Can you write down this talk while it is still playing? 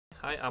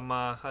Hi, I'm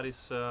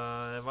Harris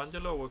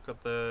Evangelo. Work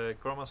at the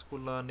grammar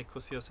school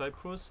Nicosia,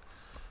 Cyprus.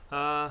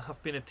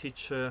 I've been a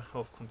teacher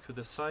of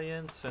computer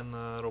science and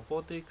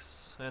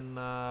robotics, and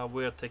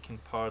we are taking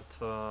part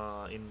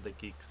in the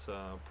GEEKS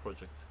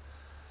project.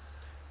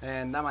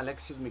 And I'm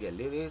Alexis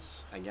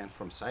Miguelidis, again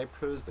from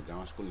Cyprus, the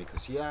grammar school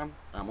Nicosia.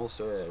 I'm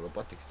also a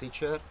robotics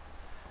teacher,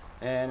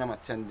 and I'm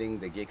attending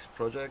the GEEKS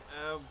project.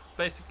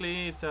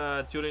 Basically,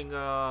 during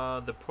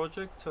the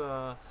project,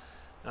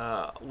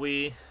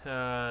 we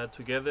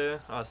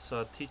together as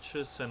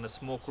teachers and a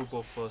small group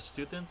of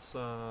students,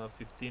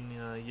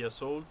 15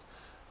 years old,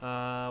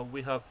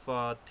 we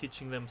have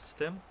teaching them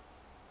STEM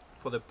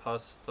for the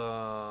past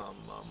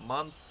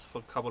months, for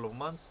a couple of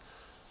months,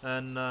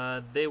 and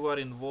they were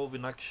involved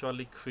in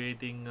actually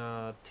creating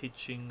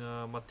teaching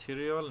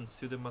material and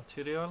student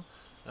material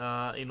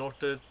in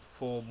order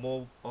for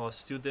more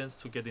students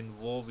to get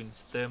involved in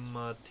STEM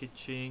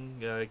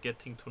teaching,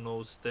 getting to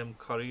know STEM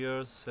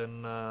careers,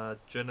 and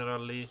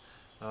generally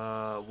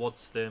what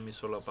STEM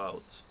is all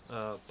about.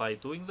 By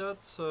doing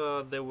that,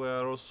 they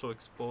were also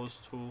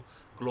exposed to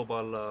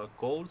global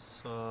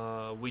goals.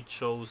 We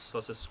chose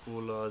as a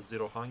school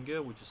Zero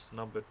Hunger, which is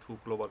number 2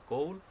 global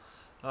goal.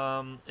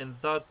 And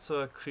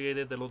that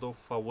created a lot of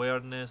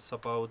awareness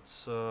about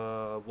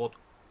what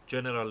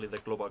generally the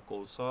global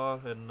goals are,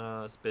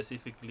 and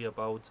specifically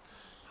about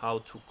how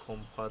to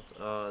combat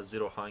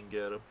zero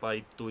hunger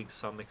by doing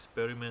some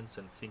experiments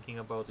and thinking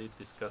about it,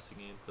 discussing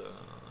it,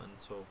 and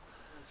so.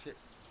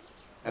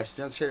 Our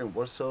students here in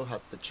Warsaw had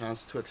the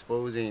chance to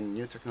expose in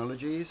new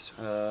technologies.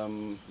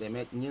 They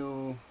met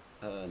new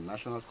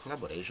national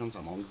collaborations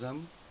among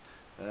them,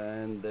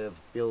 and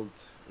they've built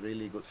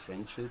really good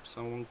friendships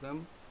among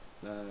them.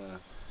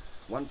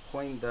 One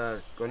point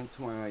that got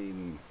into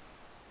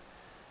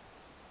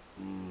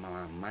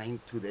my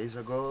mind 2 days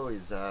ago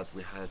is that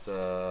we had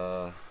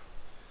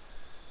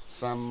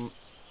some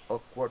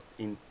awkward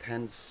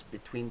intense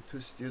between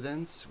two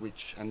students,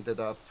 which ended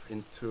up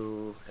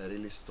into a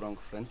really strong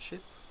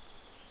friendship.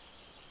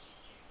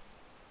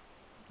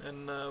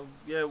 And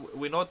yeah,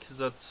 we noticed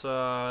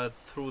that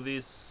through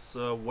these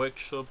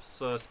workshops,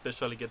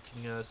 especially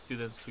getting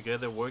students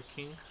together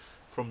working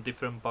from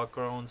different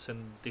backgrounds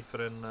and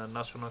different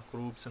national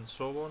groups and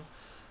so on,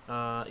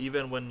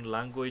 even when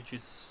language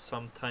is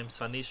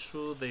sometimes an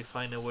issue, they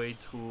find a way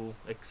to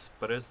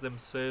express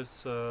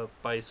themselves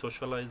by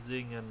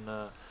socializing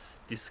and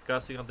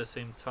discussing at the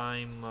same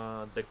time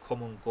the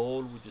common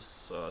goal, which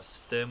is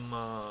STEM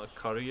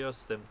careers,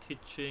 STEM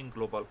teaching,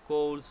 global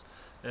goals,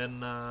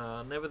 and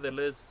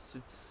nevertheless,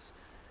 it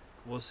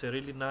was a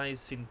really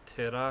nice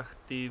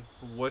interactive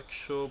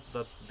workshop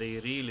that they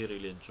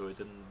really enjoyed,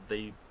 and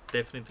they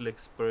definitely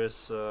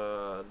express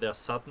their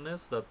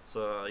sadness that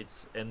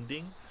it's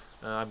ending.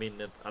 I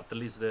mean, at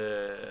least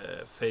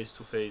the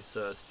face-to-face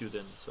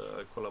students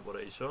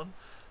collaboration,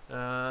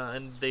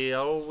 and they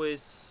are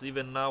always,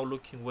 even now,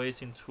 looking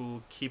ways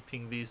into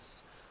keeping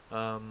this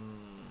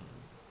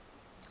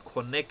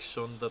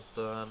connection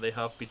that they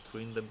have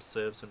between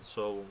themselves and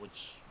so on,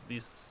 which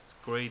is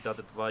great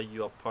added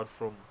value apart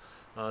from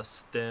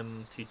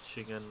STEM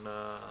teaching and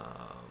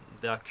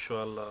the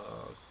actual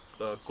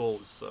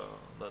goals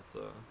that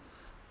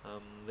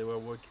they were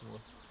working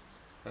with.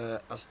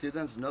 Our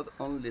students not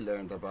only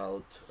learned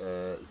about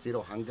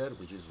zero hunger,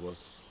 which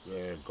was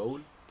their goal,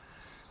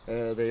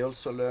 they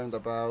also learned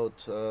about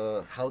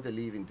how they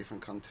live in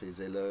different countries.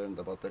 They learned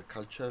about their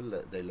culture.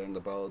 They learned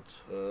about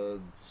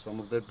some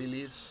of their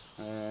beliefs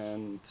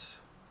and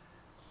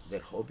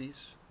their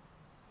hobbies.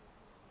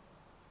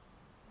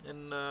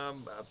 And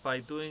by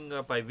doing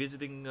by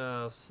visiting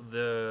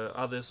the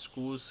other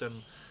schools,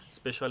 and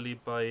especially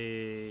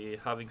by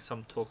having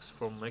some talks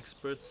from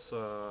experts,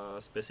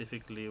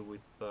 specifically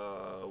with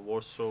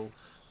Warsaw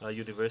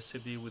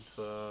University, with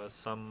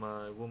some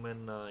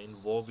women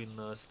involved in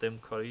STEM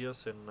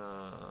careers and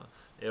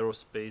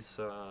aerospace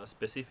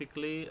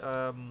specifically.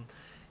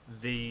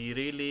 They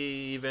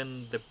really,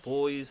 even the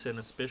boys and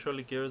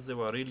especially girls, they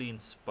were really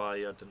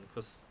inspired, and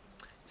because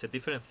it's a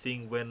different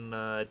thing when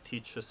a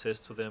teacher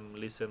says to them,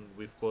 listen,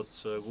 we've got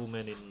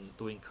women in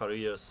doing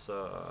careers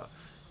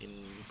in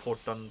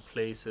important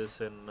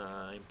places and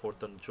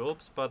important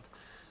jobs, but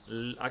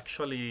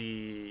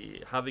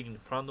actually having in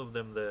front of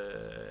them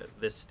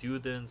the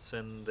students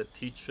and the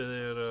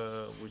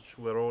teacher, which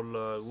were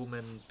all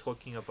women,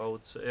 talking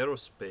about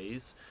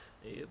aerospace,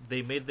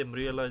 they made them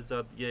realize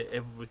that yeah,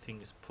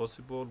 everything is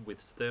possible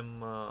with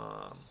STEM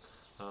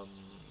um,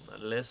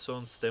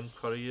 lessons, STEM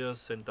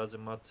careers, and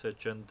doesn't matter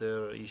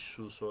gender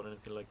issues or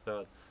anything like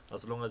that.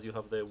 As long as you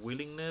have the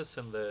willingness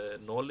and the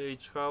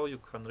knowledge how you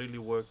can really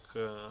work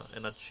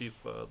and achieve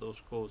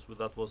those goals. Well,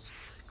 that was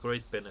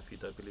great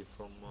benefit, I believe,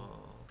 from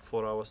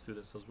for our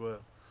students as well.